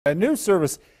A new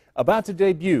service about to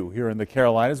debut here in the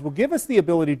Carolinas will give us the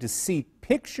ability to see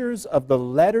pictures of the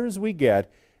letters we get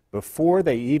before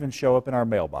they even show up in our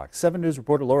mailbox. 7 News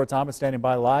reporter Laura Thomas standing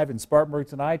by live in Spartanburg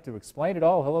tonight to explain it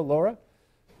all. Hello, Laura.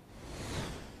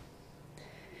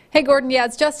 Hey, Gordon. Yeah,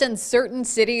 it's just in certain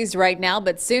cities right now,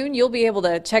 but soon you'll be able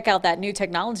to check out that new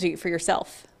technology for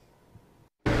yourself.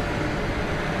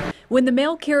 When the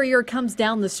mail carrier comes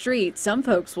down the street, some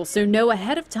folks will soon know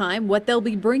ahead of time what they'll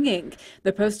be bringing.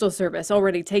 The Postal Service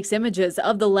already takes images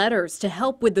of the letters to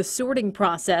help with the sorting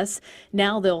process.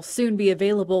 Now they'll soon be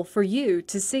available for you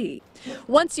to see.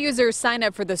 Once users sign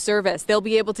up for the service, they'll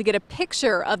be able to get a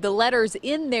picture of the letters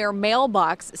in their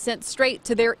mailbox sent straight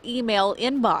to their email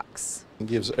inbox. It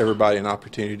gives everybody an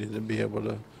opportunity to be able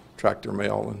to track their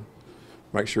mail and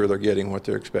make sure they're getting what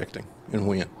they're expecting and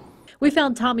when. We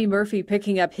found Tommy Murphy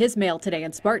picking up his mail today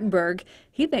in Spartanburg.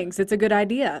 He thinks it's a good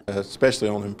idea. Especially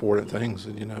on important things,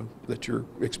 that you're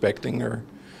expecting or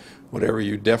whatever.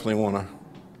 You definitely want to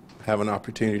have an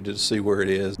opportunity to see where it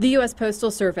is. The U.S. Postal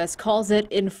Service calls it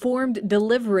informed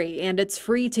delivery, and it's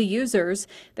free to users.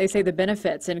 They say the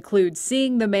benefits include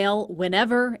seeing the mail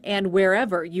whenever and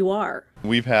wherever you are.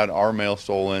 We've had our mail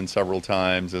stolen several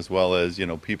times, as well as,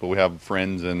 people, we have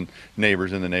friends and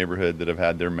neighbors in the neighborhood that have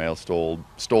had their mail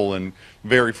stolen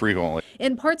very frequently.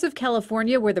 In parts of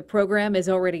California where the program is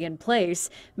already in place,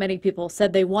 many people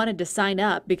said they wanted to sign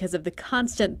up because of the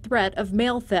constant threat of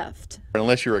mail theft.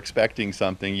 Unless you're expecting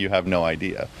something, you have no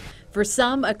idea. For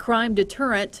some, a crime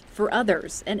deterrent. For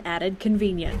others, an added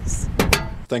convenience.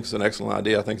 I think it's an excellent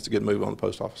idea. I think it's a good move on the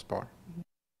post office part.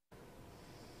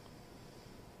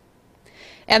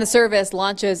 And the service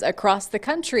launches across the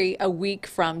country a week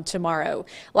from tomorrow.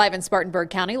 Live in Spartanburg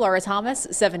County, Laura Thomas,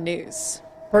 7 News.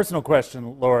 Personal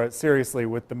question, Laura, seriously,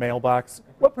 with the mailbox,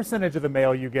 what percentage of the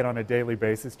mail you get on a daily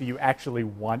basis do you actually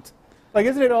want? Like,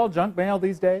 isn't it all junk mail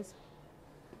these days?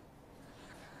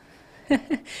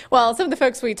 Well, some of the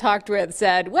folks we talked with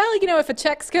said, well, if a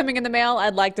check's coming in the mail,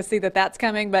 I'd like to see that that's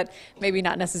coming, but maybe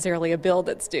not necessarily a bill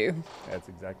that's due. That's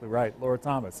exactly right. Laura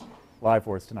Thomas, live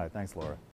for us tonight. Thanks, Laura.